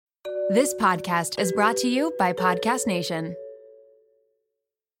This podcast is brought to you by Podcast Nation.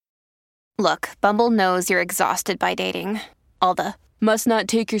 Look, Bumble knows you're exhausted by dating. All the, must not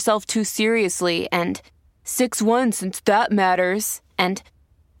take yourself too seriously, and 6'1" since that matters, and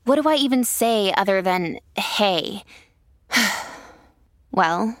what do I even say other than, hey?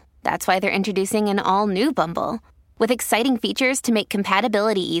 Well, that's why they're introducing an all-new Bumble, with exciting features to make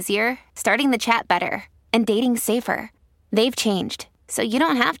compatibility easier, starting the chat better, and dating safer. They've changed, so you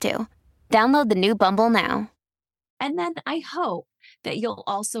don't have to. Download the new Bumble now. And then I hope that you'll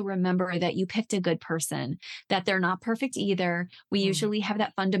also remember that you picked a good person, that they're not perfect either. We usually have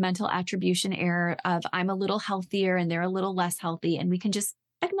that fundamental attribution error of I'm a little healthier and they're a little less healthy. And we can just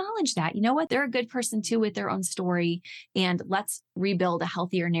acknowledge that, you know what, they're a good person too with their own story. And let's rebuild a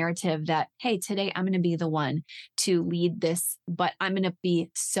healthier narrative that, hey, today I'm going to be the one to lead this, but I'm going to be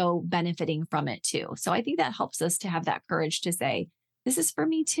so benefiting from it too. So I think that helps us to have that courage to say, this is for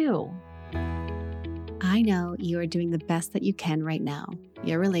me too. I know you are doing the best that you can right now.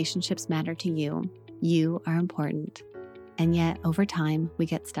 Your relationships matter to you. You are important. And yet, over time, we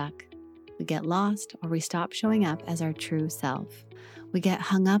get stuck. We get lost, or we stop showing up as our true self. We get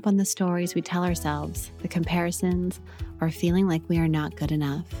hung up on the stories we tell ourselves, the comparisons, or feeling like we are not good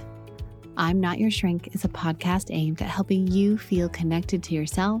enough. I'm Not Your Shrink is a podcast aimed at helping you feel connected to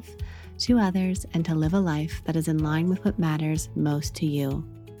yourself, to others, and to live a life that is in line with what matters most to you.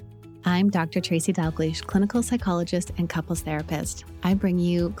 I'm Dr. Tracy Dalgleish, clinical psychologist and couples therapist. I bring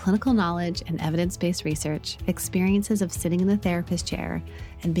you clinical knowledge and evidence-based research, experiences of sitting in the therapist chair,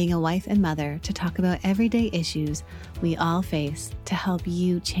 and being a wife and mother to talk about everyday issues we all face to help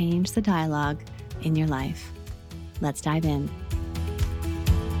you change the dialogue in your life. Let's dive in.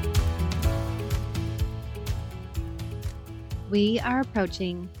 We are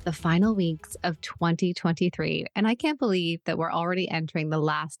approaching the final weeks of 2023, and I can't believe that we're already entering the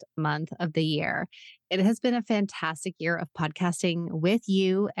last month of the year. It has been a fantastic year of podcasting with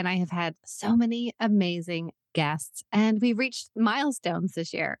you, and I have had so many amazing guests, and we've reached milestones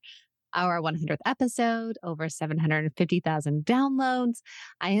this year. Our 100th episode, over 750,000 downloads.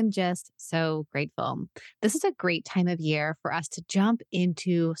 I am just so grateful. This is a great time of year for us to jump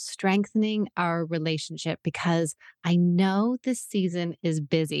into strengthening our relationship because I know this season is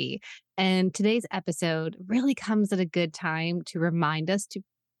busy. And today's episode really comes at a good time to remind us to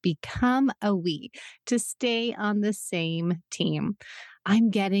become a we, to stay on the same team.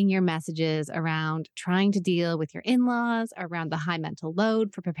 I'm getting your messages around trying to deal with your in-laws, around the high mental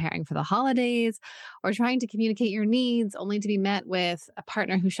load for preparing for the holidays, or trying to communicate your needs only to be met with a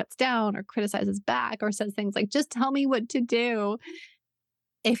partner who shuts down or criticizes back or says things like, just tell me what to do.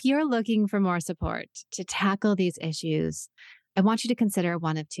 If you're looking for more support to tackle these issues, I want you to consider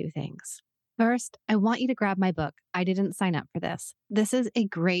one of two things. First, I want you to grab my book. I didn't sign up for this. This is a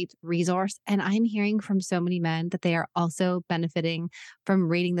great resource, and I'm hearing from so many men that they are also benefiting from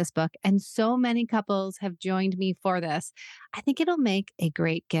reading this book, and so many couples have joined me for this. I think it'll make a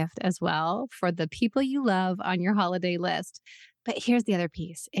great gift as well for the people you love on your holiday list. But here's the other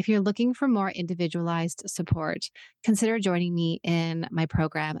piece. If you're looking for more individualized support, consider joining me in my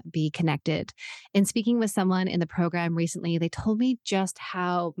program, Be Connected. In speaking with someone in the program recently, they told me just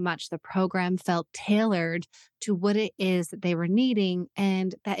how much the program felt tailored to what it is that they were needing,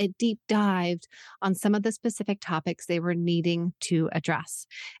 and that it deep dived on some of the specific topics they were needing to address.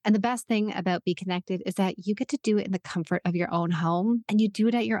 And the best thing about Be Connected is that you get to do it in the comfort of your own home, and you do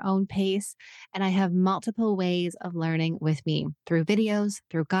it at your own pace. And I have multiple ways of learning with me through videos,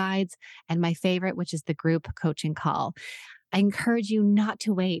 through guides, and my favorite, which is the group coaching call. I encourage you not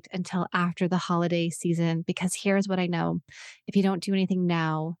to wait until after the holiday season, because here's what I know. If you don't do anything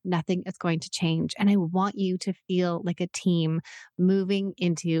now, nothing is going to change. And I want you to feel like a team moving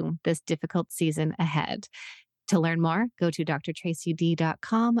into this difficult season ahead. To learn more, go to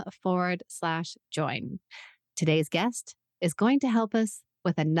drtracyd.com/join. Today's guest is going to help us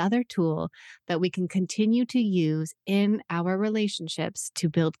with another tool that we can continue to use in our relationships to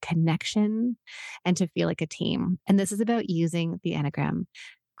build connection and to feel like a team. And this is about using the Enneagram.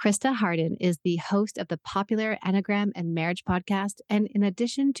 Christa Hardin is the host of the popular Enneagram and Marriage podcast. And in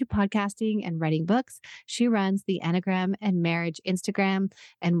addition to podcasting and writing books, she runs the Enneagram and Marriage Instagram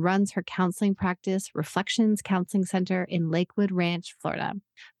and runs her counseling practice, Reflections Counseling Center in Lakewood Ranch, Florida.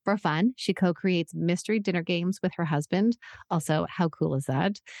 For fun, she co-creates mystery dinner games with her husband. Also, how cool is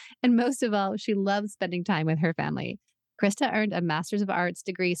that? And most of all, she loves spending time with her family. Christa earned a Master's of Arts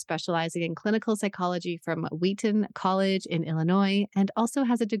degree specializing in clinical psychology from Wheaton College in Illinois, and also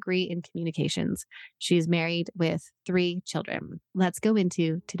has a degree in communications. She's married with 3 children. Let's go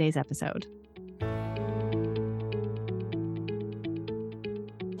into today's episode.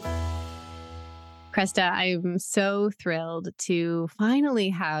 Christa, I'm so thrilled to finally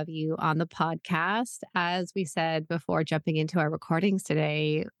have you on the podcast. As we said before jumping into our recordings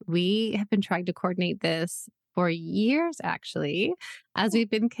today, we have been trying to coordinate this for years, actually, as we've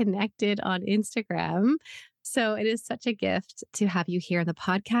been connected on Instagram. So it is such a gift to have you here on the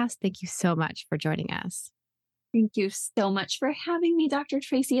podcast. Thank you so much for joining us. Thank you so much for having me, Dr.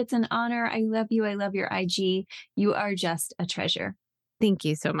 Tracy. It's an honor. I love you. I love your IG. You are just a treasure. Thank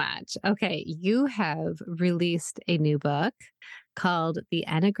you so much. Okay, you have released a new book called The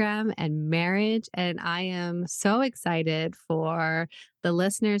Enneagram and Marriage, and I am so excited for the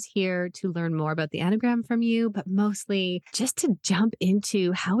listeners here to learn more about the Enneagram from you, but mostly just to jump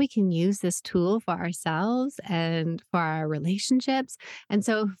into how we can use this tool for ourselves and for our relationships. And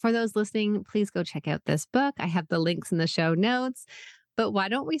so for those listening, please go check out this book. I have the links in the show notes. But why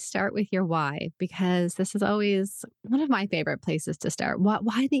don't we start with your why? Because this is always one of my favorite places to start.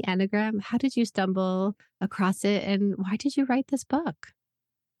 Why the Enneagram? How did you stumble across it? And why did you write this book?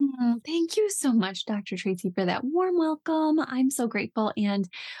 Thank you so much, Dr. Tracy, for that warm welcome. I'm so grateful. And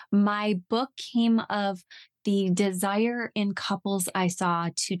my book came of the desire in couples I saw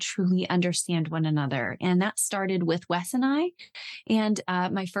to truly understand one another. And that started with Wes and I and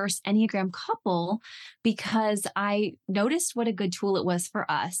my first Enneagram couple, because I noticed what a good tool it was for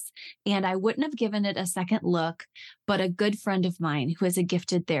us. And I wouldn't have given it a second look, but a good friend of mine who is a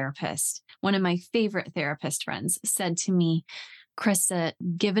gifted therapist, one of my favorite therapist friends, said to me, Christa,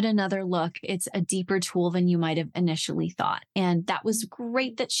 give it another look. It's a deeper tool than you might have initially thought. And that was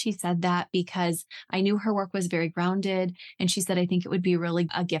great that she said that, because I knew her work was very grounded. And she said, I think it would be really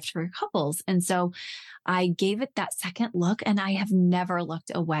a gift for couples. And so I gave it that second look, and I have never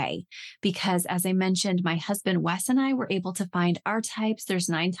looked away, because as I mentioned, my husband, Wes, and I were able to find our types. There's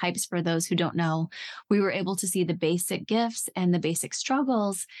 9 types for those who don't know. We were able to see the basic gifts and the basic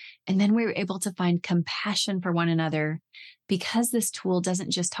struggles. And then we were able to find compassion for one another, because this tool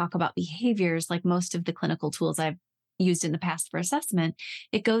doesn't just talk about behaviors like most of the clinical tools I've used in the past for assessment.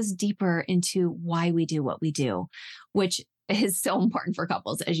 It goes deeper into why we do what we do, which is so important for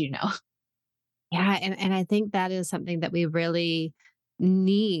couples, as you know. Yeah. And I think that is something that we really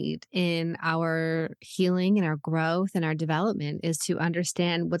need in our healing and our growth and our development, is to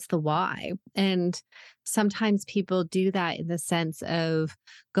understand what's the why. And sometimes people do that in the sense of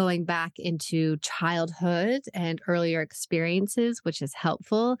going back into childhood and earlier experiences, which is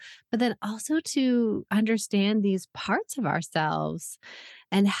helpful, but then also to understand these parts of ourselves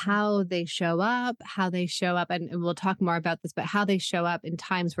and how they show up, and we'll talk more about this, but how they show up in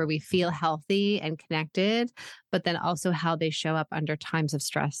times where we feel healthy and connected, but then also how they show up under times of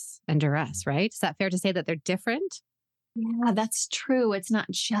stress and duress, right? Is that fair to say that they're different? Yeah, that's true. It's not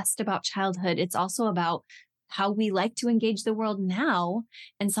just about childhood. It's also about how we like to engage the world now.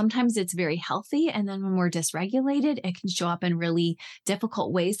 And sometimes it's very healthy. And then when we're dysregulated, it can show up in really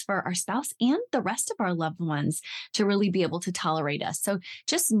difficult ways for our spouse and the rest of our loved ones to really be able to tolerate us. So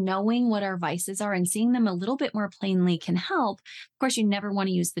just knowing what our vices are and seeing them a little bit more plainly can help. Of course, you never want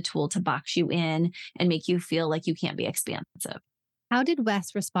to use the tool to box you in and make you feel like you can't be expansive. How did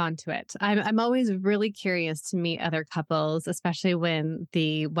Wes respond to it? I'm always really curious to meet other couples, especially when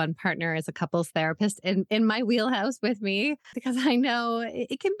the one partner is a couples therapist in my wheelhouse with me, because I know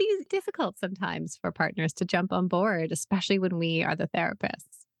it can be difficult sometimes for partners to jump on board, especially when we are the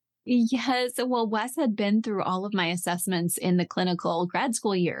therapists. Yes. Well, Wes had been through all of my assessments in the clinical grad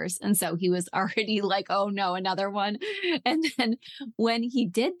school years. And so he was already like, oh no, another one. And then when he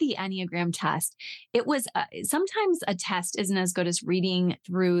did the Enneagram test, it was sometimes a test isn't as good as reading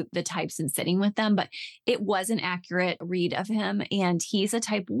through the types and sitting with them, but it was an accurate read of him. And he's a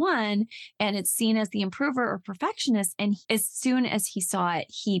type 1, and it's seen as the improver or perfectionist. And as soon as he saw it,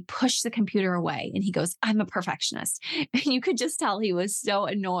 he pushed the computer away and he goes, I'm a perfectionist. And you could just tell he was so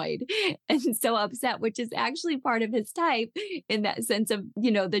annoyed and so upset, which is actually part of his type, in that sense of,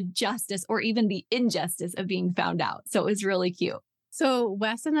 the justice or even the injustice of being found out. So it was really cute. So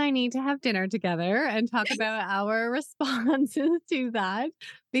Wes and I need to have dinner together and talk about our responses to that.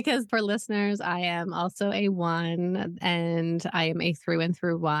 Because for listeners, I am also a 1, and I am a through and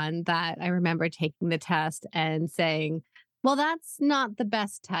through 1, that I remember taking the test and saying, well, that's not the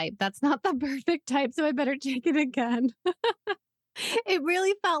best type. That's not the perfect type. So I better take it again. It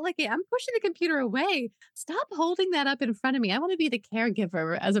really felt like I'm pushing the computer away. Stop holding that up in front of me. I want to be the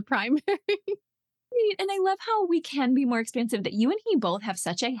caregiver as a primary. Right. And I love how we can be more expansive, that you and he both have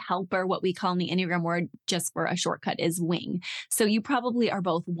such a helper. What we call in the Enneagram word, just for a shortcut, is wing. So you probably are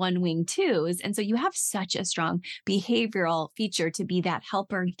both one wing twos. And so you have such a strong behavioral feature to be that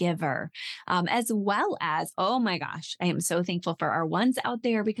helper giver, as well as, oh my gosh, I am so thankful for our ones out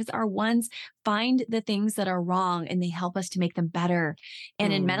there, because our ones find the things that are wrong and they help us to make them better.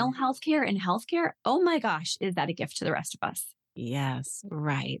 And in mental health care and healthcare, oh my gosh, is that a gift to the rest of us? Yes,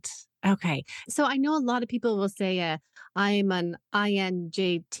 right. Okay. So I know a lot of people will say, I'm an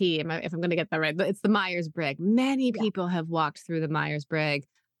INJT, if I'm going to get that right, but it's the Myers-Briggs. Many Yeah. people have walked through the Myers-Briggs.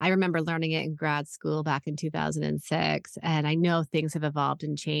 I remember learning it in grad school back in 2006, and I know things have evolved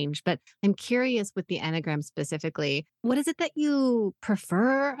and changed, but I'm curious with the Enneagram specifically, what is it that you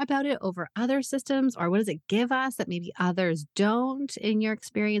prefer about it over other systems, or what does it give us that maybe others don't in your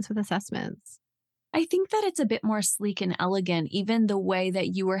experience with assessments? I think that it's a bit more sleek and elegant. Even the way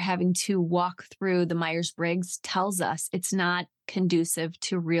that you were having to walk through the Myers-Briggs tells us it's not conducive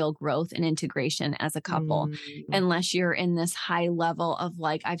to real growth and integration as a couple, Mm. unless you're in this high level of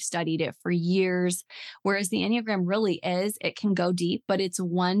like, I've studied it for years. Whereas the Enneagram really is, it can go deep, but it's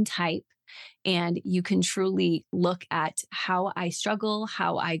one type. And you can truly look at how I struggle,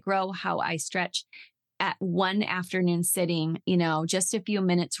 how I grow, how I stretch at one afternoon sitting. Just a few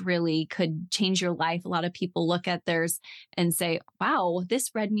minutes really could change your life. A lot of people look at theirs and say, wow,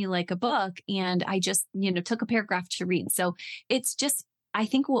 this read me like a book. And I just, took a paragraph to read. So it's just, I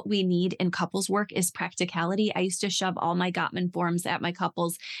think what we need in couples work is practicality. I used to shove all my Gottman forms at my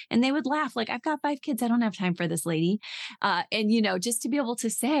couples and they would laugh like, I've got 5 kids. I don't have time for this lady. And just to be able to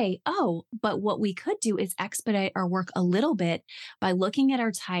say, oh, but what we could do is expedite our work a little bit by looking at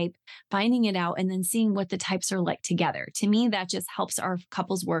our type, finding it out, and then seeing what the types are like together. To me, that just helps our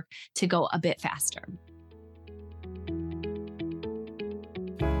couples work to go a bit faster.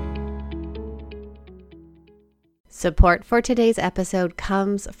 Support for today's episode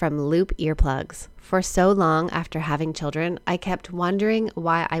comes from Loop earplugs. For so long after having children, I kept wondering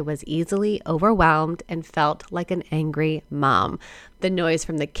why I was easily overwhelmed and felt like an angry mom. The noise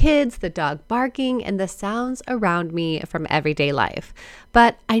from the kids, the dog barking, and the sounds around me from everyday life.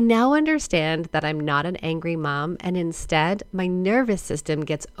 But I now understand that I'm not an angry mom, and instead, my nervous system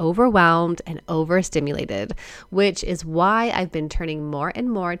gets overwhelmed and overstimulated, which is why I've been turning more and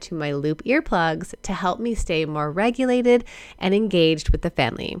more to my Loop earplugs to help me stay more regulated and engaged with the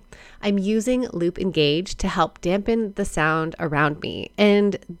family. I'm using Loop Engage to help dampen the sound around me,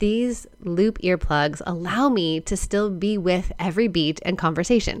 and these Loop earplugs allow me to still be with every beat and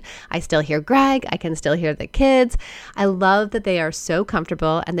conversation. I still hear Greg, I can still hear the kids. I love that they are so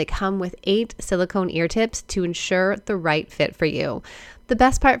comfortable, and they come with 8 silicone ear tips to ensure the right fit for you. The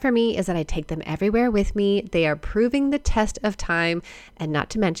best part for me is that I take them everywhere with me. They are proving the test of time, and not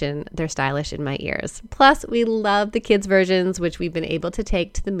to mention, they're stylish in my ears. Plus, we love the kids' versions, which we've been able to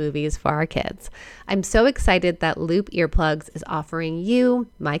take to the movies for our kids. I'm so excited that Loop Earplugs is offering you,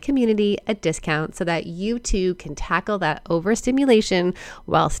 my community, a discount so that you too can tackle that overstimulation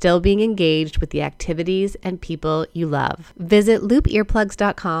while still being engaged with the activities and people you love. Visit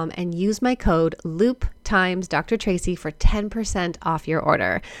loopearplugs.com and use my code LOOP times Dr. Tracy for 10% off your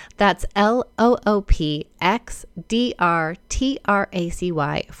order. That's LOOPXDRTRACY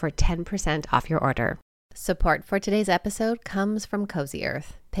for 10% off your order. Support for today's episode comes from Cozy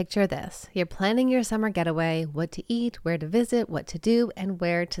Earth. Picture this. You're planning your summer getaway, what to eat, where to visit, what to do, and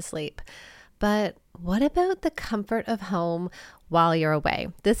where to sleep. But what about the comfort of home while you're away?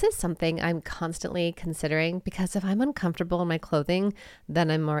 This is something I'm constantly considering, because if I'm uncomfortable in my clothing, then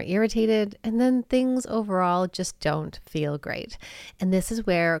I'm more irritated, and then things overall just don't feel great. And this is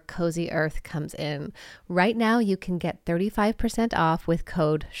where Cozy Earth comes in. Right now, you can get 35% off with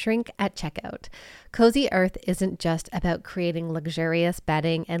code SHRINK at checkout. Cozy Earth isn't just about creating luxurious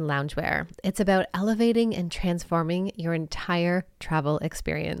bedding and loungewear. It's about elevating and transforming your entire travel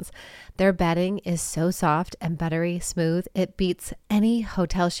experience. Their bedding is so soft and buttery smooth, it beats any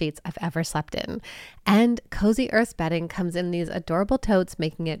hotel sheets I've ever slept in. And Cozy Earth's bedding comes in these adorable totes,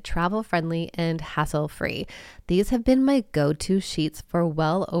 making it travel friendly and hassle free. These have been my go-to sheets for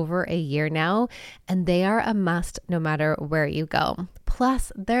well over a year now, and they are a must no matter where you go.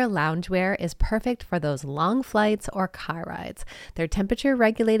 Plus, their loungewear is perfect for those long flights or car rides. Their temperature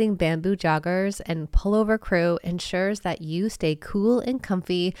regulating bamboo joggers and pullover crew ensures that you stay cool and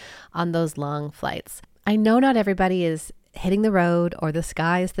comfy on those long flights. I know not everybody is hitting the road or the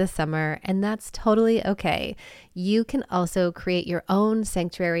skies this summer, and that's totally okay. You can also create your own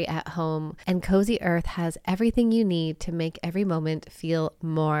sanctuary at home, and Cozy Earth has everything you need to make every moment feel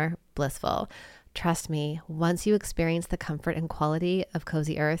more blissful. Trust me, once you experience the comfort and quality of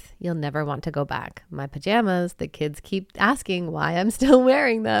Cozy Earth, you'll never want to go back. My pajamas, the kids keep asking why I'm still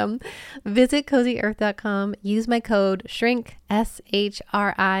wearing them. Visit cozyearth.com, use my code SHRINK, SHRINK,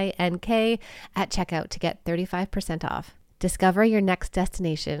 at checkout to get 35% off. Discover your next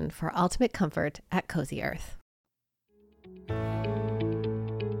destination for ultimate comfort at Cozy Earth.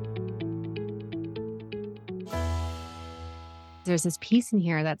 There's this piece in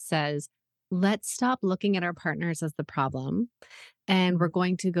here that says, let's stop looking at our partners as the problem. And we're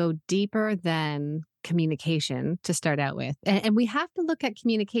going to go deeper than communication to start out with. And we have to look at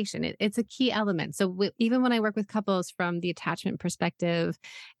communication. It's a key element. So even when I work with couples from the attachment perspective,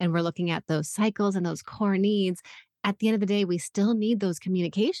 and we're looking at those cycles and those core needs, at the end of the day, we still need those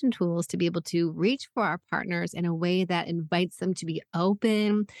communication tools to be able to reach for our partners in a way that invites them to be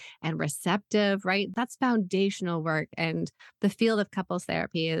open and receptive, right? That's foundational work. And the field of couples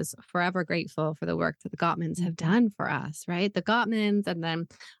therapy is forever grateful for the work that the Gottmans have done for us, right? The Gottmans, and then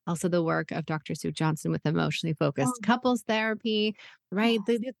also the work of Dr. Sue Johnson with emotionally focused couples therapy, right?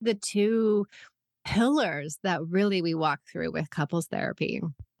 The two pillars that really we walk through with couples therapy.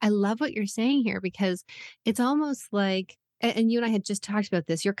 I love what you're saying here because it's almost like, and you and I had just talked about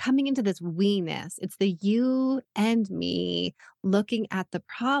this, you're coming into this we-ness. It's the you and me looking at the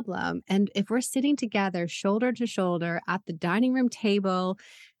problem. And if we're sitting together shoulder to shoulder at the dining room table,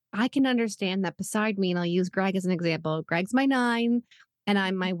 I can understand that beside me, and I'll use Greg as an example. Greg's my 9 and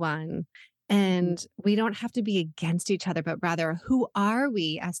I'm my 1. And we don't have to be against each other, but rather, who are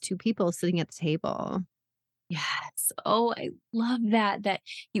we as two people sitting at the table? Yes. Oh, I love that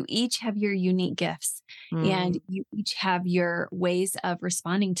you each have your unique gifts and you each have your ways of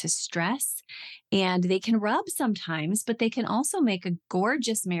responding to stress, and they can rub sometimes, but they can also make a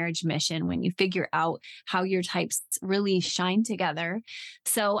gorgeous marriage mission when you figure out how your types really shine together.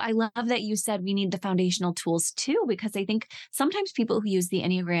 So I love that you said we need the foundational tools too, because I think sometimes people who use the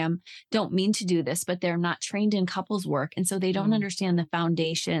Enneagram don't mean to do this, but they're not trained in couples work. And so they don't understand the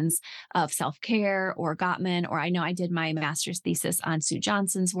foundations of self-care or Gottman, or I know I did my master's thesis on Sue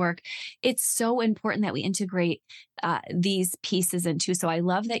Johnson's work. It's so important that we integrate these pieces into. So I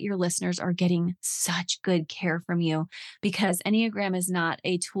love that your listeners are getting such good care from you, because Enneagram is not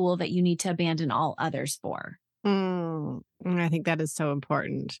a tool that you need to abandon all others for. I think that is so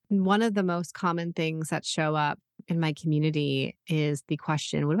important. One of the most common things that show up in my community is the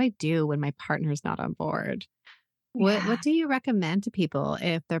question, what do I do when my partner's not on board? What do you recommend to people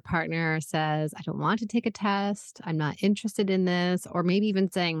if their partner says, I don't want to take a test, I'm not interested in this, or maybe even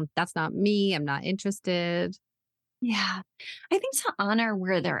saying, that's not me, I'm not interested? Yeah. I think to honor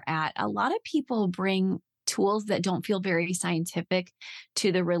where they're at, a lot of people bring tools that don't feel very scientific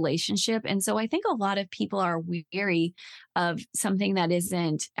to the relationship. And so I think a lot of people are weary of something that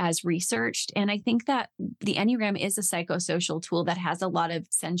isn't as researched. And I think that the Enneagram is a psychosocial tool that has a lot of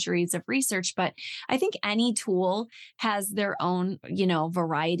centuries of research, but I think any tool has their own,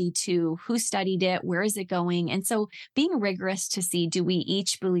 variety to who studied it, where is it going? And so being rigorous to see, do we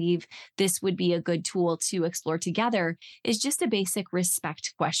each believe this would be a good tool to explore together, is just a basic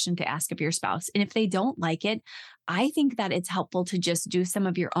respect question to ask of your spouse. And if they don't like it, I think that it's helpful to just do some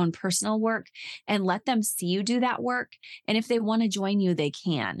of your own personal work and let them see you do that work. And if they want to join you, they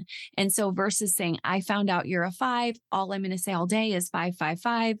can. And so versus saying, I found out you're a 5, all I'm going to say all day is 5, 5,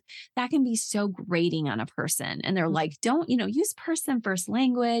 5, that can be so grating on a person. And they're like, don't, use person first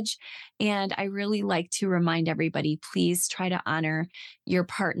language. And I really like to remind everybody, please try to honor your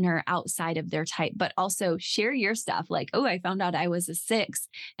partner outside of their type, but also share your stuff. Like, oh, I found out I was a 6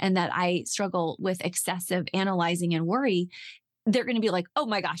 and that I struggle with excessive analyzing and worry. They're going to be like, oh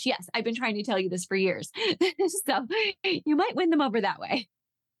my gosh, yes, I've been trying to tell you this for years. So you might win them over that way.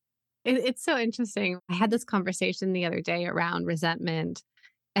 It's so interesting. I had this conversation the other day around resentment,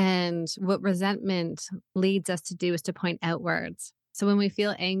 and what resentment leads us to do is to point outwards. So when we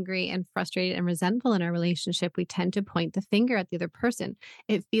feel angry and frustrated and resentful in our relationship, we tend to point the finger at the other person.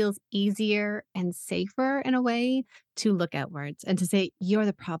 It feels easier and safer in a way to look outwards and to say, you're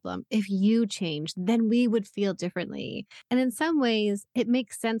the problem. If you change, then we would feel differently. And in some ways, it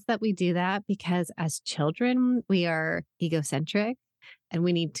makes sense that we do that because as children, we are egocentric. And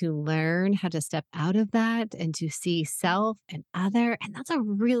we need to learn how to step out of that and to see self and other. And that's a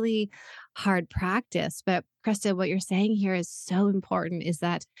really hard practice. But Christa, what you're saying here is so important, is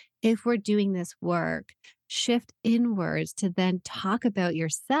that if we're doing this work, shift inwards to then talk about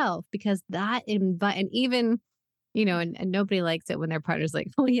yourself, because that and even and nobody likes it when their partner's like,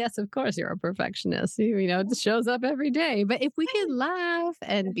 well, yes, of course you're a perfectionist. It shows up every day. But if we can laugh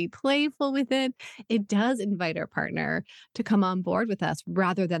and be playful with it, it does invite our partner to come on board with us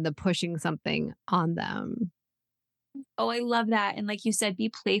rather than the pushing something on them. Oh, I love that. And like you said, be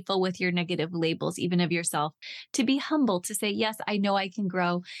playful with your negative labels, even of yourself, to be humble, to say, yes, I know I can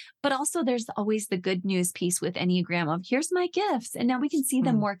grow. But also, there's always the good news piece with Enneagram of here's my gifts. And now we can see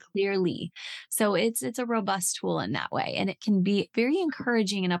them more clearly. So it's a robust tool in that way. And it can be very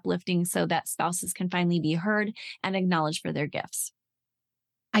encouraging and uplifting so that spouses can finally be heard and acknowledged for their gifts.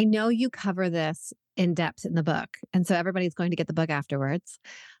 I know you cover this in depth in the book. And so everybody's going to get the book afterwards.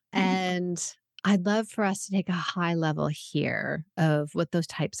 And I'd love for us to take a high level here of what those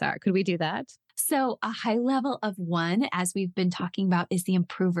types are. Could we do that? So, a high level of one, as we've been talking about, is the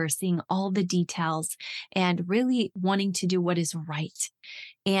improver, seeing all the details and really wanting to do what is right.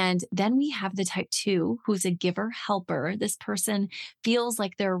 And then we have the type 2, who's a giver helper. This person feels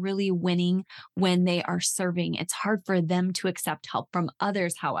like they're really winning when they are serving. It's hard for them to accept help from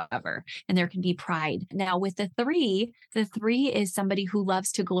others, however, and there can be pride. Now, with the 3 is somebody who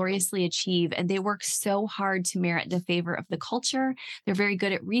loves to gloriously achieve, and they work so hard to merit the favor of the culture. They're very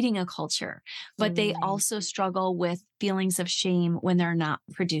good at reading a culture, but they also struggle with feelings of shame when they're not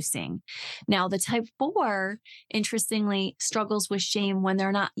producing. Now, the type 4, interestingly, struggles with shame when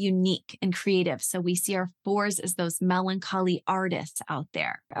they're not unique and creative. So we see our 4s as those melancholy artists out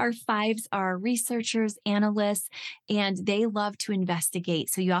there. Our 5s are researchers, analysts, and they love to investigate.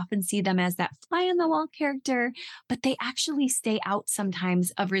 So you often see them as that fly on the wall character, but they actually stay out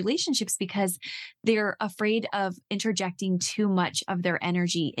sometimes of relationships because they're afraid of interjecting too much of their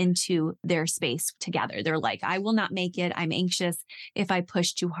energy into their space together. They're like, I will not make it. I'm anxious if I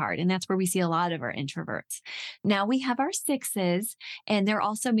push too hard. And that's where we see a lot of our introverts. Now we have our 6s, and they're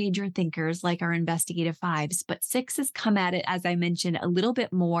also major thinkers like our investigative 5s, but 6s come at it, as I mentioned, a little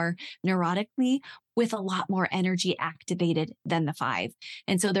bit more neurotically, with a lot more energy activated than the 5.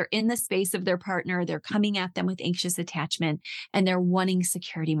 And so they're in the space of their partner. They're coming at them with anxious attachment, and they're wanting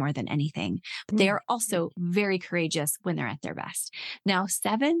security more than anything. But they are also very courageous when they're at their best. Now,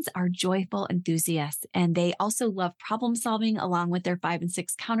 7s are joyful enthusiasts, and they also love problem solving along with their 5 and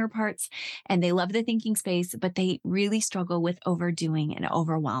 6 counterparts. And they love the thinking space, but they really struggle with overdoing and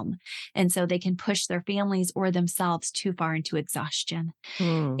overwhelm. And so they can push their families or themselves too far into exhaustion.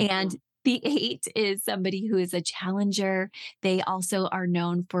 And the 8 is somebody who is a challenger. They also are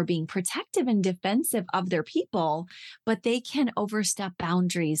known for being protective and defensive of their people, but they can overstep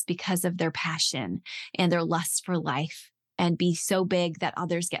boundaries because of their passion and their lust for life, and be so big that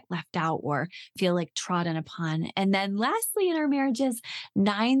others get left out or feel like trodden upon. And then lastly, in our marriages,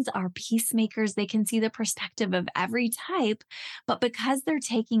 9s are peacemakers. They can see the perspective of every type, but because they're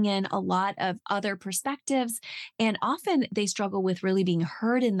taking in a lot of other perspectives, and often they struggle with really being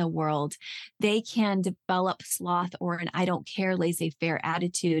heard in the world, they can develop sloth or an I don't care, laissez-faire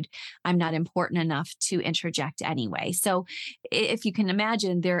attitude. I'm not important enough to interject anyway. So if you can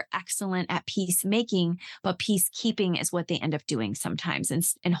imagine, they're excellent at peacemaking, but peacekeeping is what they end up doing sometimes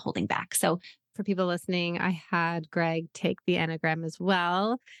and holding back. So for people listening, I had Greg take the Enneagram as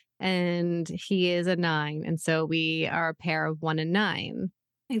well, and he is a 9. And so we are a pair of 1 and 9.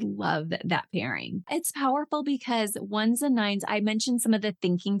 I love that pairing. It's powerful because 1s and 9s, I mentioned some of the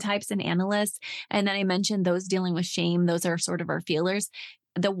thinking types and analysts, and then I mentioned those dealing with shame. Those are sort of our feelers.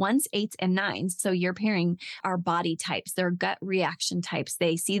 The 1s, 8s, and 9s, so you're pairing our body types. They're gut reaction types.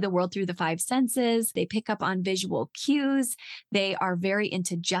 They see the world through the 5 senses. They pick up on visual cues. They are very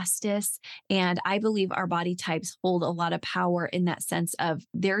into justice. And I believe our body types hold a lot of power in that sense of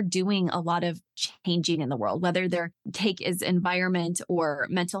they're doing a lot of changing in the world, whether their take is environment or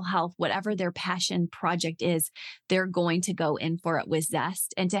mental health, whatever their passion project is, they're going to go in for it with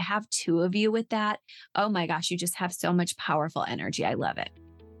zest. And to have 2 of you with that, oh my gosh, you just have so much powerful energy. I love it.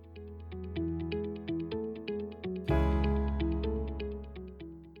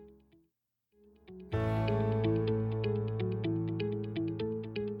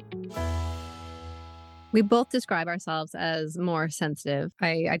 We both describe ourselves as more sensitive.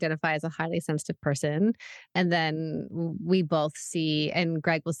 I identify as a highly sensitive person. And then we both see, and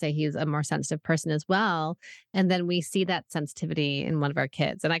Greg will say he's a more sensitive person as well. And then we see that sensitivity in one of our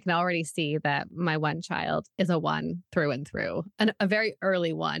kids. And I can already see that my one child is a 1 through and through, and a very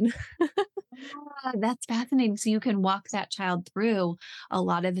early 1. That's fascinating. So you can walk that child through a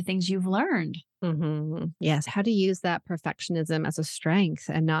lot of the things you've learned. Yes. How to use that perfectionism as a strength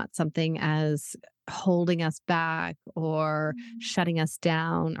and not something as holding us back or shutting us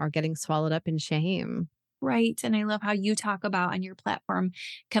down or getting swallowed up in shame. Right. And I love how you talk about on your platform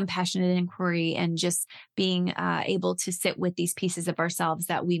compassionate inquiry and just being able to sit with these pieces of ourselves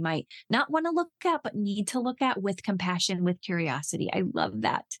that we might not want to look at, but need to look at with compassion, with curiosity. I love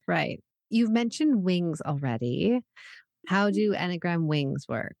that. Right. You've mentioned wings already. How do Enneagram wings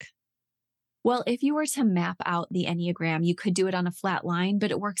work? Well, if you were to map out the Enneagram, you could do it on a flat line, but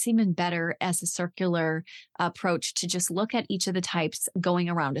it works even better as a circular approach to just look at each of the types going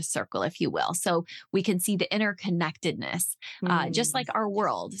around a circle, if you will. So we can see the interconnectedness, just like our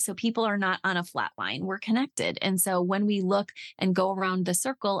world. So people are not on a flat line, we're connected. And so when we look and go around the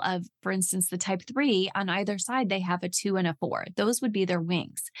circle of, for instance, the type 3, on either side, they have a 2 and a 4. Those would be their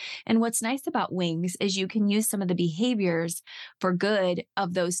wings. And what's nice about wings is you can use some of the behaviors for good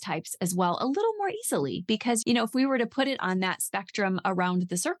of those types as well, a little more easily, because, if we were to put it on that spectrum around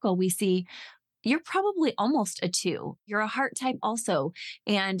the circle, we see you're probably almost a 2. You're a heart type also.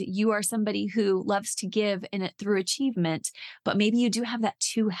 And you are somebody who loves to give in it through achievement, but maybe you do have that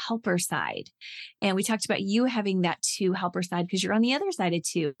 2 helper side. And we talked about you having that 2 helper side because you're on the other side of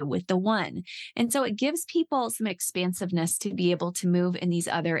 2 with the 1. And so it gives people some expansiveness to be able to move in these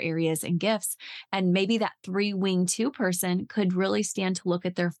other areas and gifts. And maybe that 3-wing 2 person could really stand to look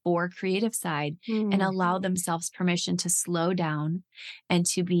at their 4 creative side and allow themselves permission to slow down and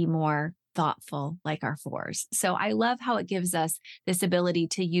to be more thoughtful like our 4s. So I love how it gives us this ability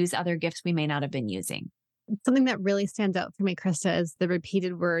to use other gifts we may not have been using. Something that really stands out for me, Christa, is the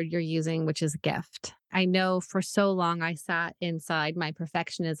repeated word you're using, which is gift. I know for so long I sat inside my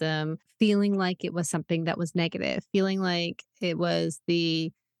perfectionism, feeling like it was something that was negative, feeling like it was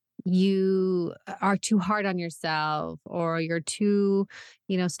you are too hard on yourself, or you're too,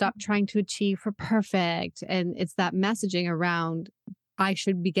 stop trying to achieve for perfect. And it's that messaging around I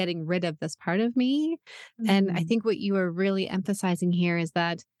should be getting rid of this part of me. And I think what you are really emphasizing here is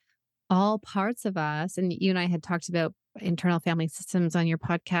that all parts of us, and you and I had talked about internal family systems on your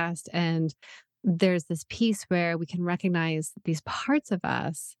podcast, and there's this piece where we can recognize these parts of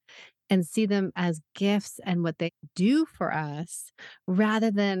us and see them as gifts and what they do for us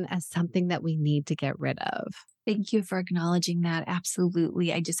rather than as something that we need to get rid of. Thank you for acknowledging that.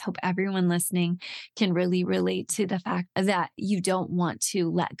 Absolutely. I just hope everyone listening can really relate to the fact that you don't want to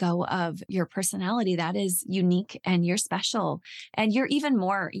let go of your personality. That is unique and you're special and you're even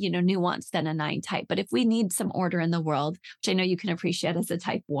more, nuanced than a 9 type. But if we need some order in the world, which I know you can appreciate as a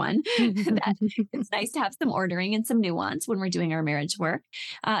type 1, that it's nice to have some ordering and some nuance when we're doing our marriage work.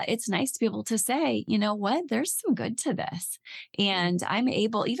 It's nice to be able to say, you know what, there's some good to this. And I'm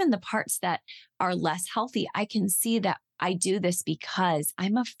able, even the parts that are less healthy, I can see that I do this because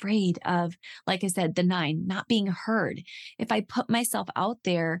I'm afraid of, like I said, the 9 not being heard. If I put myself out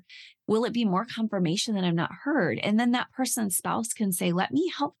there, will it be more confirmation that I'm not heard? And then that person's spouse can say, let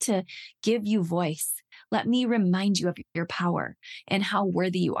me help to give you voice. Let me remind you of your power and how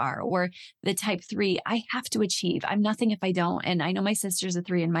worthy you are. Or the type 3, I have to achieve. I'm nothing if I don't. And I know my sister's a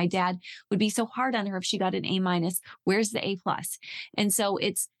 3 and my dad would be so hard on her if she got an A-. Where's the A+? And so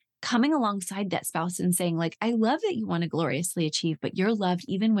it's coming alongside that spouse and saying, like, I love that you want to gloriously achieve, but you're loved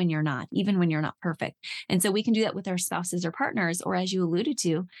even when you're not perfect. And so we can do that with our spouses or partners, or as you alluded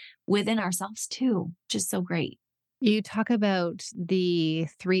to, within ourselves too, which is so great. You talk about the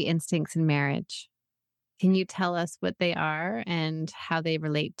 3 instincts in marriage. Can you tell us what they are and how they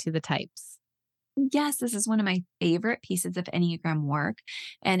relate to the types? Yes, this is one of my favorite pieces of Enneagram work.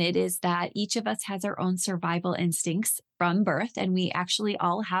 And it is that each of us has our own survival instincts from birth. And we actually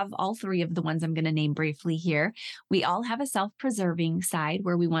all have all 3 of the ones I'm going to name briefly here. We all have a self-preserving side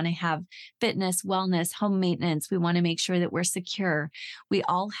where we want to have fitness, wellness, home maintenance. We want to make sure that we're secure. We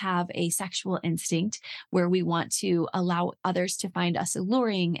all have a sexual instinct where we want to allow others to find us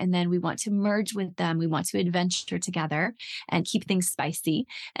alluring. And then we want to merge with them. We want to adventure together and keep things spicy.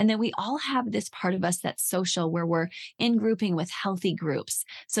 And then we all have this part of us that's social, where we're in grouping with healthy groups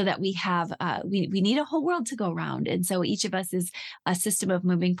so that we have, we need a whole world to go around. And so each of us is a system of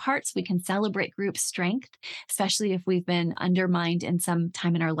moving parts. We can celebrate group strength, especially if we've been undermined in some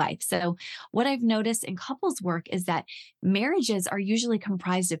time in our life. So what I've noticed in couples work is that marriages are usually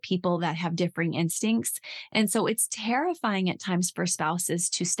comprised of people that have differing instincts. And so it's terrifying at times for spouses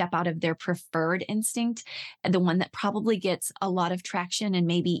to step out of their preferred instinct, the one that probably gets a lot of traction and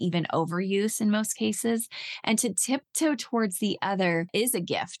maybe even overuse in most cases. And to tiptoe towards the other is a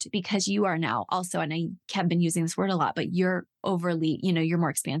gift, because you are now also, and I have been using this word a lot, but you're overly, you're more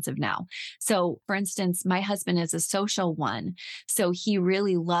expansive now. So for instance, my husband is a social one. So he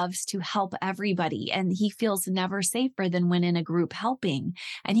really loves to help everybody, and he feels never safer than when in a group helping.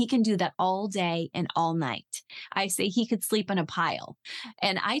 And he can do that all day and all night. I say he could sleep in a pile.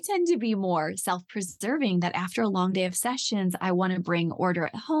 And I tend to be more self-preserving, that after a long day of sessions, I want to bring order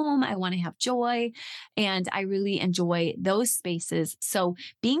at home. I want to have joy. And I really enjoy those spaces. So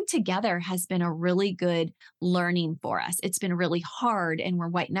being together has been a really good learning for us. It's been really hard, and we're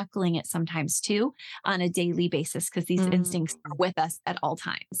white knuckling it sometimes too on a daily basis, because these instincts are with us at all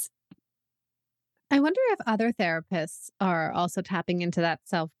times. I wonder if other therapists are also tapping into that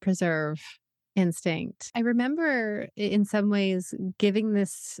self-preserve instinct. I remember in some ways giving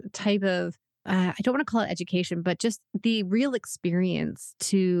this type of, I don't want to call it education, but just the real experience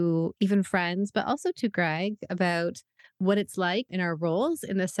to even friends, but also to Greg, about what it's like in our roles,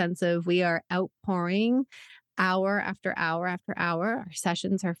 in the sense of we are outpouring hour after hour after hour. Our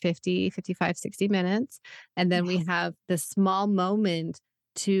sessions are 50, 55, 60 minutes. And then we have this small moment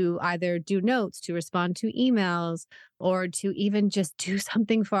to either do notes, to respond to emails, or to even just do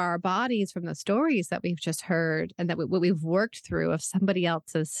something for our bodies from the stories that we've just heard and that what we've worked through of somebody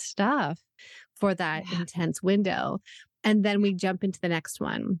else's stuff for that intense window. And then we jump into the next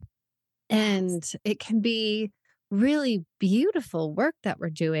one. And it can be really beautiful work that we're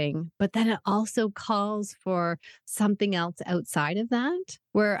doing, but then it also calls for something else outside of that,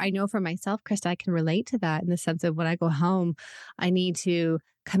 where I know for myself, Christa, I can relate to that in the sense of when I go home, I need to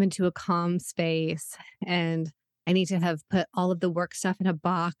come into a calm space, and I need to have put all of the work stuff in a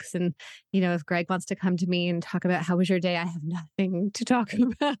box. And, if Greg wants to come to me and talk about how was your day, I have nothing to talk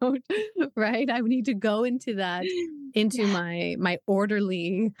about, right? I need to go into that, into my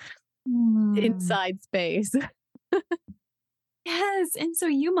orderly inside space. Yes. And so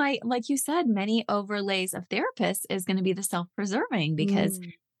you might, like you said, many overlays of therapists is going to be the self-preserving, because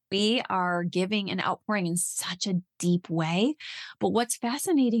we are giving and outpouring in such a deep way. But what's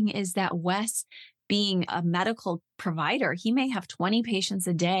fascinating is that Wes, being a medical provider, he may have 20 patients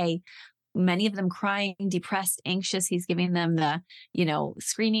a day, many of them crying, depressed, anxious. He's giving them the,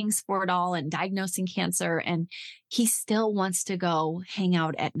 screenings for it all and diagnosing cancer. And he still wants to go hang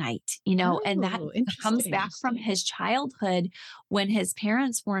out at night, and that comes back from his childhood when his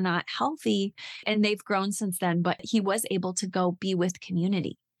parents were not healthy, and they've grown since then, but he was able to go be with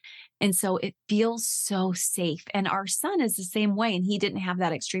community. And so it feels so safe. And our son is the same way. And he didn't have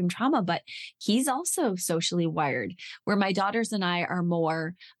that extreme trauma, but he's also socially wired, where my daughters and I are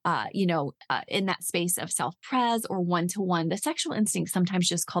more, in that space of self-pres or one-to-one. The sexual instinct sometimes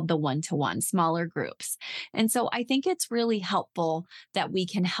just called the one-to-one, smaller groups. And so I think it's really helpful that we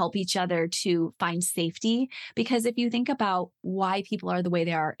can help each other to find safety, because if you think about why people are the way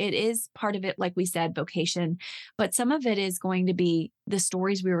they are, it is part of it, like we said, vocation, but some of it is going to be the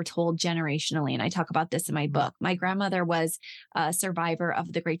stories we were told generationally. And I talk about this in my book. My grandmother was a survivor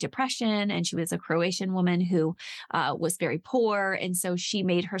of the Great Depression, and she was a Croatian woman who was very poor. And so she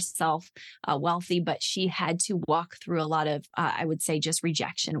made herself wealthy, but she had to walk through a lot of, I would say, just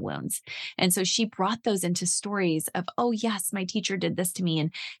rejection wounds. And so she brought those into stories of, oh, yes, my teacher did this to me.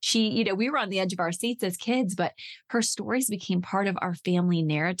 And she, we were on the edge of our seats as kids, but her stories became part of our family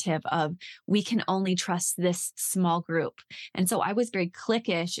narrative of, we can only trust this small group. And so I was very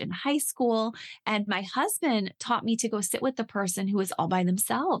cliquish in high school. And my husband taught me to go sit with the person who was all by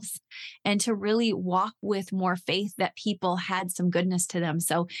themselves and to really walk with more faith that people had some goodness to them.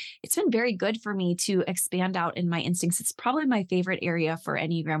 So it's been very good for me to expand out in my instincts. It's probably my favorite area for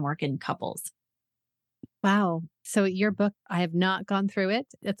Enneagram work in couples. Wow. So your book, I have not gone through it.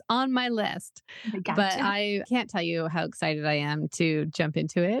 It's on my list, Gotcha. but I can't tell you how excited I am to jump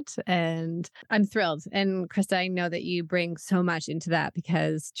into it. And I'm thrilled. And Christa, I know that you bring so much into that,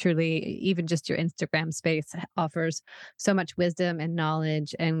 because truly, even just your Instagram space offers so much wisdom and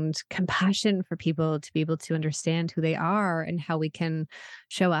knowledge and compassion for people to be able to understand who they are and how we can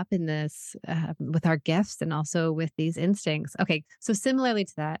show up in this with our gifts and also with these instincts. Okay. So similarly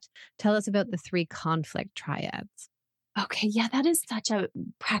to that, tell us about the 3 conflict triads. Okay. Yeah, that is such a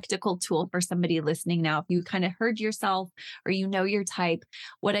practical tool for somebody listening now. If you kind of heard yourself or your type,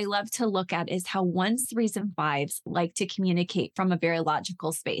 what I love to look at is how 1s, 3s, and 5s like to communicate from a very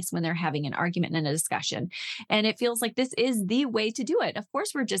logical space when they're having an argument and a discussion. And it feels like this is the way to do it. Of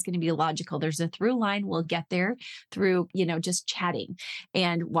course, we're just going to be logical. There's a through line. We'll get there through, just chatting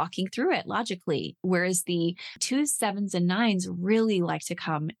and walking through it logically. Whereas the 2s, 7s, and 9s really like to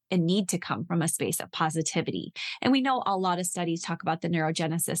come and need to come from a space of positivity. And we know know a lot of studies talk about the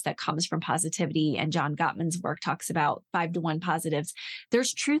neurogenesis that comes from positivity, and John Gottman's work talks about 5-to-1 positives.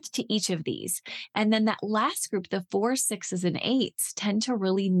 There's truth to each of these. And then that last group, the 4s, 6s, and 8s, tend to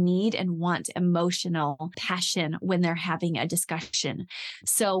really need and want emotional passion when they're having a discussion.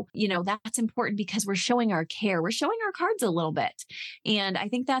 So, that's important because we're showing our care. We're showing our cards a little bit. And I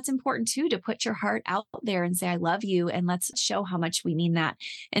think that's important too, to put your heart out there and say, I love you. And let's show how much we mean that.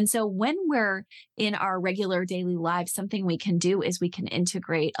 And so when we're in our regular daily lives, something we can do is we can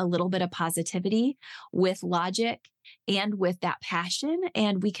integrate a little bit of positivity with logic and with that passion,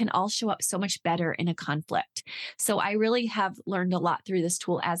 and we can all show up so much better in a conflict. So I really have learned a lot through this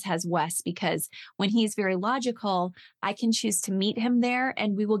tool, as has Wes, because when he's very logical, I can choose to meet him there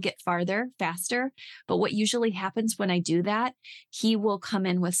and we will get farther faster. But what usually happens when I do that, he will come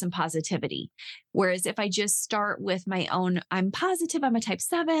in with some positivity. Whereas if I just start with my own, I'm positive, I'm a type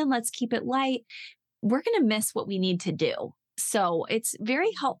 7, let's keep it light, we're going to miss what we need to do. So it's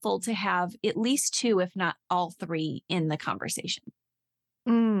very helpful to have at least 2, if not all 3, in the conversation.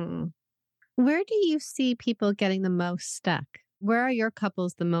 Mm. Where do you see people getting the most stuck? Where are your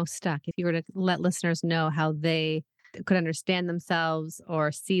couples the most stuck? If you were to let listeners know how they could understand themselves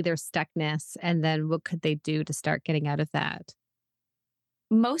or see their stuckness, and then what could they do to start getting out of that?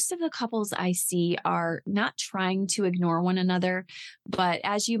 Most of the couples I see are not trying to ignore one another. But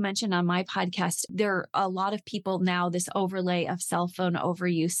as you mentioned on my podcast, there are a lot of people now, this overlay of cell phone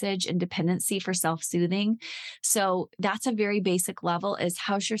overusage and dependency for self-soothing. So that's a very basic level, is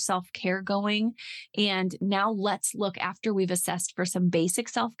how's your self-care going? And now let's look, after we've assessed for some basic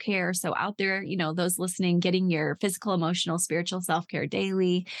self-care. So out there, those listening, getting your physical, emotional, spiritual self-care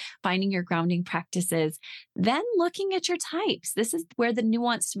daily, finding your grounding practices, then looking at your types. This is where the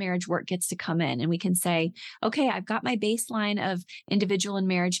nuanced marriage work gets to come in. And we can say, okay, I've got my baseline of individual and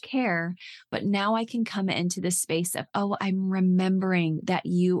marriage care, but now I can come into this space of, oh, I'm remembering that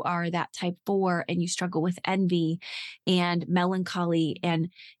you are that type 4 and you struggle with envy and melancholy, and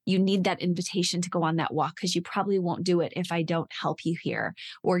you need that invitation to go on that walk because you probably won't do it if I don't help you here.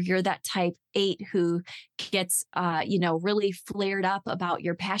 Or you're that type 8 who gets, really flared up about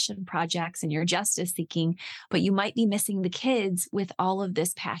your passion projects and your justice seeking, but you might be missing the kids with all of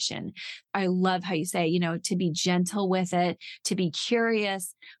this passion. I love how you say, to be gentle with it, to be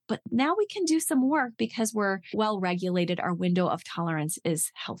curious, but now we can do some work because we're well regulated. Our window of tolerance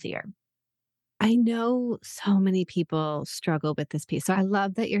is healthier. I know so many people struggle with this piece. So I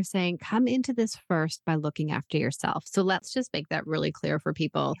love that you're saying come into this first by looking after yourself. So let's just make that really clear for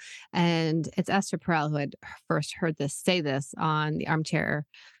people. And it's Esther Perel who had first heard say this on the Armchair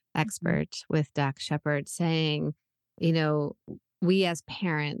Expert with Dax Shepard, saying, we as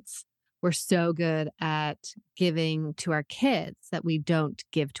parents, we're so good at giving to our kids that we don't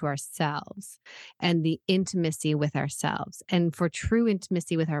give to ourselves, and the intimacy with ourselves. And for true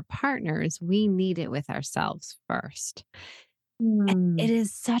intimacy with our partners, we need it with ourselves first. And it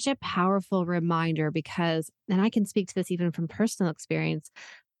is such a powerful reminder because, and I can speak to this even from personal experience,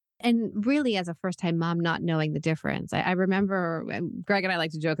 and really as a first-time mom, not knowing the difference. I remember, and Greg and I like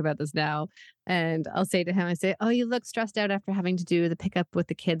to joke about this now, and I'll say to him, I say, oh, you look stressed out after having to do the pickup with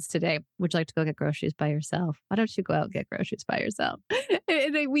the kids today. Would you like to go get groceries by yourself? Why don't you go out and get groceries by yourself?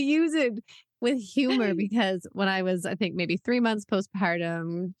 And we use it with humor because when I was, I think maybe 3 months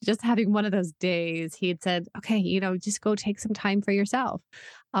postpartum, just having one of those days, he had said, okay, just go take some time for yourself.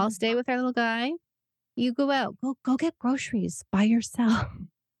 I'll stay with our little guy. You go out, go get groceries by yourself.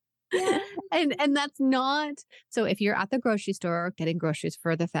 Yeah. And that's not, so if you're at the grocery store getting groceries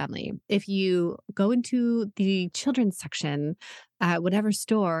for the family, if you go into the children's section at whatever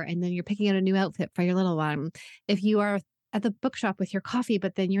store, and then you're picking out a new outfit for your little one, if you are at the bookshop with your coffee,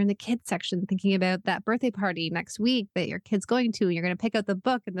 but then you're in the kids section thinking about that birthday party next week that your kid's going to, and you're going to pick out the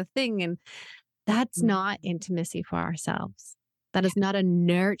book and the thing. And that's not intimacy for ourselves. That is not a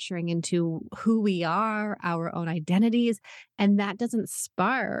nurturing into who we are, our own identities. And that doesn't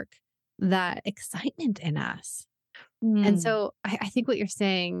spark that excitement in us. And so I think what you're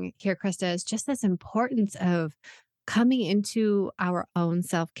saying here, Christa, is just this importance of coming into our own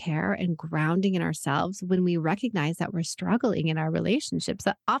self-care and grounding in ourselves when we recognize that we're struggling in our relationships,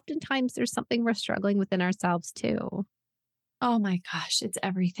 that oftentimes there's something we're struggling within ourselves too. Oh my gosh, it's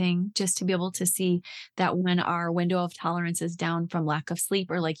everything. Just to be able to see that when our window of tolerance is down from lack of sleep,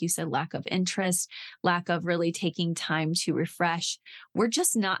 or like you said, lack of interest, lack of really taking time to refresh, we're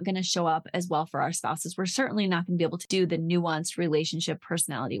just not going to show up as well for our spouses. We're certainly not going to be able to do the nuanced relationship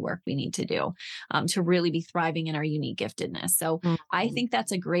personality work we need to do to really be thriving in our unique giftedness. So I Mhm. think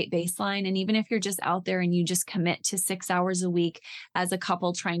that's a great baseline. And even if you're just out there and you just commit to 6 hours a week as a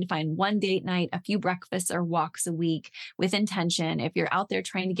couple, trying to find one date night, a few breakfasts or walks a week, with intention, if you're out there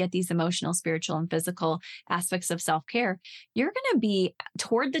trying to get these emotional, spiritual, and physical aspects of self care, you're going to be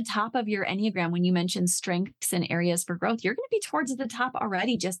toward the top of your Enneagram. When you mention strengths and areas for growth, you're going to be towards the top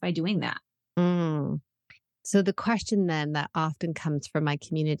already just by doing that. Mm. So the question then that often comes from my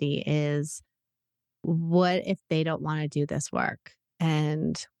community is, what if they don't want to do this work?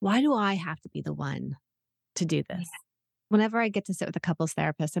 And why do I have to be the one to do Yeah. this? Whenever I get to sit with a couples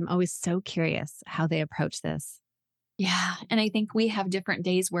therapist, I'm always so curious how they approach this. Yeah. And I think we have different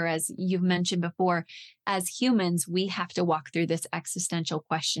days, whereas you've mentioned before, as humans, we have to walk through this existential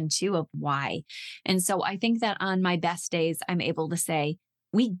question too of why. And so I think that on my best days, I'm able to say,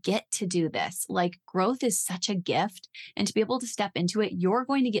 we get to do this. Like growth is such a gift. And to be able to step into it, you're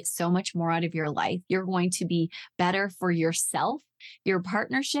going to get so much more out of your life. You're going to be better for yourself, your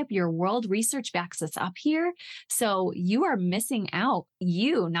partnership, your world. Research backs us up here. So you are missing out,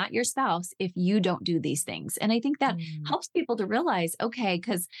 you, not your spouse, if you don't do these things. And I think that Mm. helps people to realize, okay,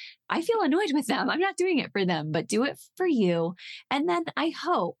 because I feel annoyed with them. I'm not doing it for them, but do it for you. And then I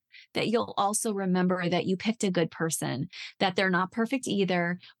hope that you'll also remember that you picked a good person, that they're not perfect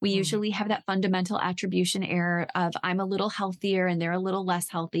either. We Mm. usually have that fundamental attribution error of I'm a little healthier and they're a little less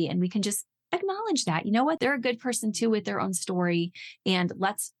healthy. And we can just acknowledge that, you know what, they're a good person too with their own story. And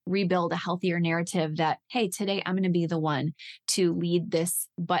let's rebuild a healthier narrative that, hey, today I'm going to be the one to lead this,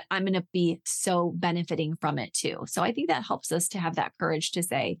 but I'm going to be so benefiting from it too. So I think that helps us to have that courage to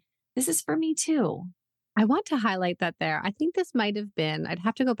say, this is for me too. I want to highlight that there. I think this might have been, I'd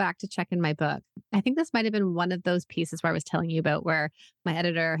have to go back to check in my book. I think this might have been one of those pieces where I was telling you about where my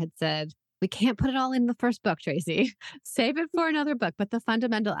editor had said, we can't put it all in the first book, Tracy. Save it for another book. But the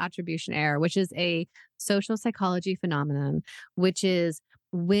fundamental attribution error, which is a social psychology phenomenon, which is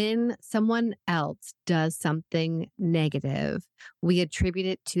when someone else does something negative, we attribute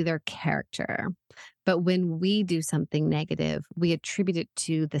it to their character. But when we do something negative, we attribute it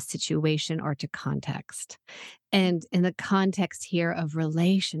to the situation or to context. And in the context here of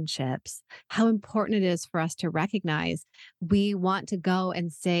relationships, how important it is for us to recognize we want to go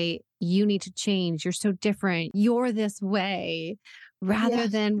and say, you need to change. You're so different. You're this way, rather Yeah.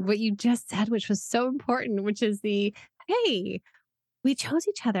 than what you just said, which was so important, which is the, hey, we chose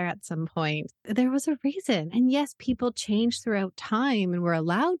each other at some point. There was a reason. And yes, people change throughout time and we're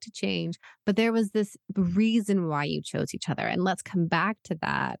allowed to change, but there was this reason why you chose each other. And let's come back to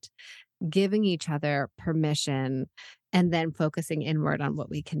that, giving each other permission and then focusing inward on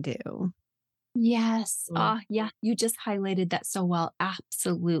what we can do. Yes. Mm. Yeah. You just highlighted that so well.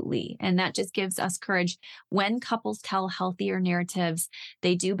 Absolutely. And that just gives us courage. When couples tell healthier narratives,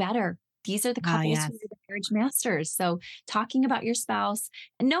 they do better. These are the Ah, couples who yes. are the marriage masters. So talking about your spouse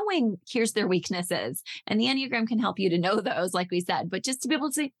and knowing here's their weaknesses, and the Enneagram can help you to know those, like we said, but just to be able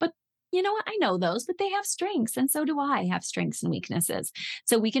to say, but you know what? I know those, but they have strengths. And so do I have strengths and weaknesses.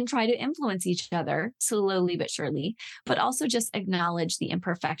 So we can try to influence each other slowly but surely, but also just acknowledge the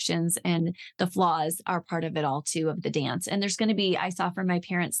imperfections, and the flaws are part of it all too, of the dance. And there's going to be, I saw from my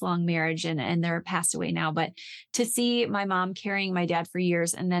parents' long marriage, and they're passed away now, but to see my mom carrying my dad for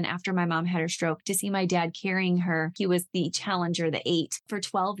years. And then after my mom had her stroke, to see my dad carrying her, he was the challenger, the 8 for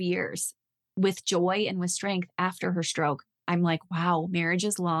 12 years with joy and with strength after her stroke. I'm like, wow, marriage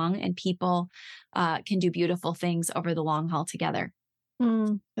is long and people can do beautiful things over the long haul together.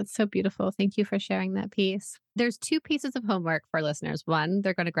 That's so beautiful. Thank you for sharing that piece. There's two pieces of homework for listeners. One,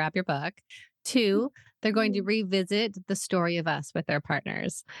 they're going to grab your book. Two, they're going to revisit the story of us with their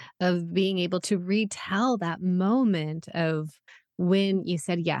partners, of being able to retell that moment of when you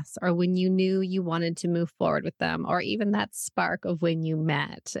said yes, or when you knew you wanted to move forward with them, or even that spark of when you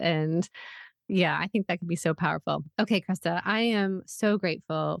met. And yeah, I think that could be so powerful. Okay, Krista, I am so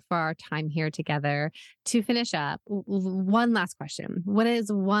grateful for our time here together. To finish up, one last question. What is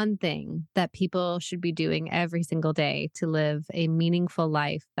one thing that people should be doing every single day to live a meaningful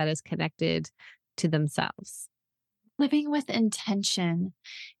life that is connected to themselves? living with intention,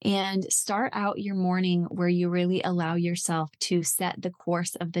 and start out your morning where you really allow yourself to set the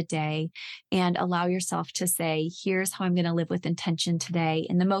course of the day and allow yourself to say, here's how I'm going to live with intention today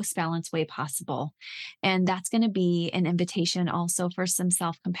in the most balanced way possible. And that's going to be an invitation also for some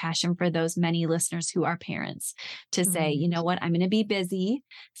self-compassion for those many listeners who are parents to say, you know what, I'm going to be busy.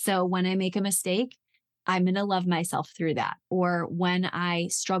 So when I make a mistake, I'm going to love myself through that. Or when I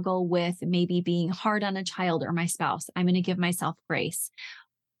struggle with maybe being hard on a child or my spouse, I'm going to give myself grace.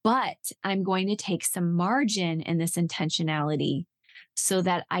 But I'm going to take some margin in this intentionality so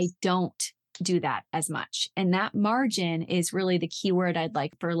that I don't do that as much. And that margin is really the key word I'd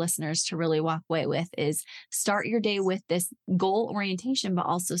like for listeners to really walk away with is start your day with this goal orientation, but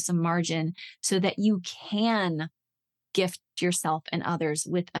also some margin so that you can gift yourself and others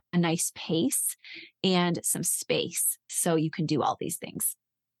with a nice pace and some space so you can do all these things.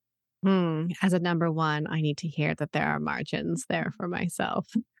 As a number one, I need to hear that there are margins there for myself.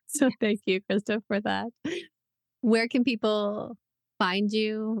 So thank you, Christa, for that. Where can people find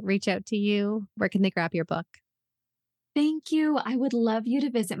you, reach out to you? Where can they grab your book? Thank you. I would love you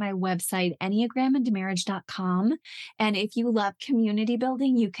to visit my website, enneagramandmarriage.com. And if you love community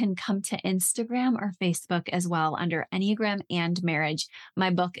building, you can come to Instagram or Facebook as well under Enneagram and Marriage. My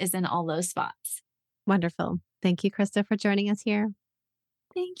book is in all those spots. Wonderful. Thank you, Christa, for joining us here.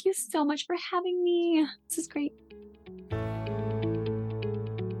 Thank you so much for having me. This is great.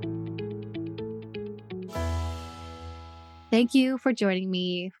 Thank you for joining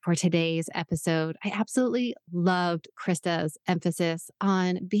me for today's episode. I absolutely loved Christa's emphasis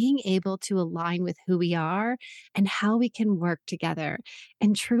on being able to align with who we are and how we can work together.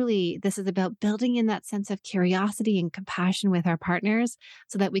 And truly, this is about building in that sense of curiosity and compassion with our partners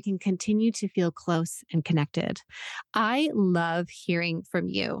so that we can continue to feel close and connected. I love hearing from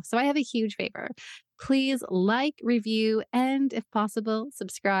you. So I have a huge favor. Please like, review, and if possible,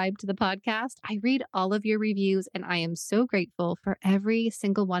 subscribe to the podcast. I read all of your reviews and I am so grateful for every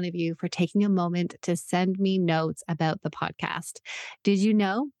single one of you for taking a moment to send me notes about the podcast. Did you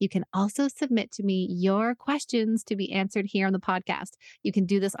know you can also submit to me your questions to be answered here on the podcast? You can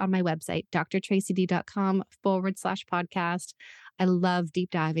do this on my website, drtracyd.com/podcast. I love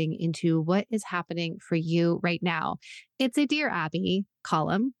deep diving into what is happening for you right now. It's a Dear Abby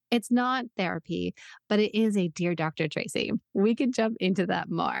column. It's not therapy, but it is a Dear Dr. Tracy. We could jump into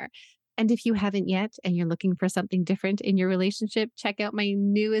that more. And if you haven't yet and you're looking for something different in your relationship, check out my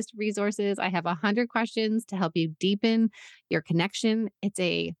newest resources. I have 100 questions to help you deepen your connection. It's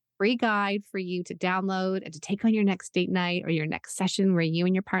a free guide for you to download and to take on your next date night or your next session where you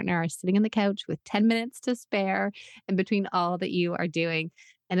and your partner are sitting on the couch with 10 minutes to spare in between all that you are doing.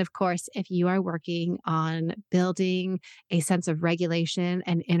 And of course, if you are working on building a sense of regulation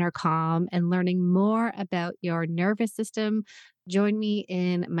and inner calm and learning more about your nervous system, join me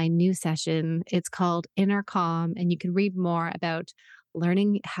in my new session. It's called Inner Calm, and you can read more about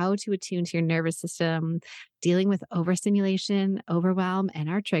learning how to attune to your nervous system, dealing with overstimulation, overwhelm, and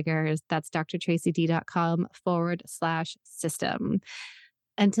our triggers. That's drtracyd.com/system.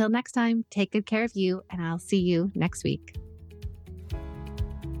 Until next time, take good care of you, and I'll see you next week.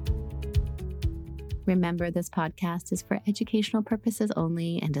 Remember, this podcast is for educational purposes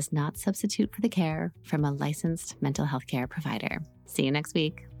only and does not substitute for the care from a licensed mental health care provider. See you next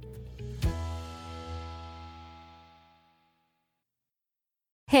week.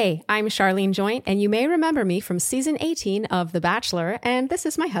 Hey, I'm Charlene Joint, and you may remember me from season 18 of The Bachelor, and this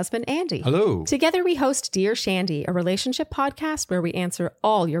is my husband, Andy. Hello. Together we host Dear Shandy, a relationship podcast where we answer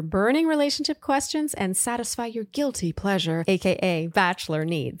all your burning relationship questions and satisfy your guilty pleasure, aka Bachelor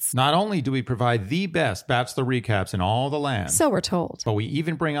needs. Not only do we provide the best Bachelor recaps in all the land, So we're told. but we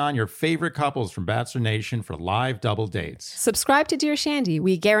even bring on your favorite couples from Bachelor Nation for live double dates. Subscribe to Dear Shandy.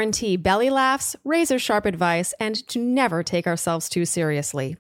 We guarantee belly laughs, razor sharp advice, and to never take ourselves too seriously.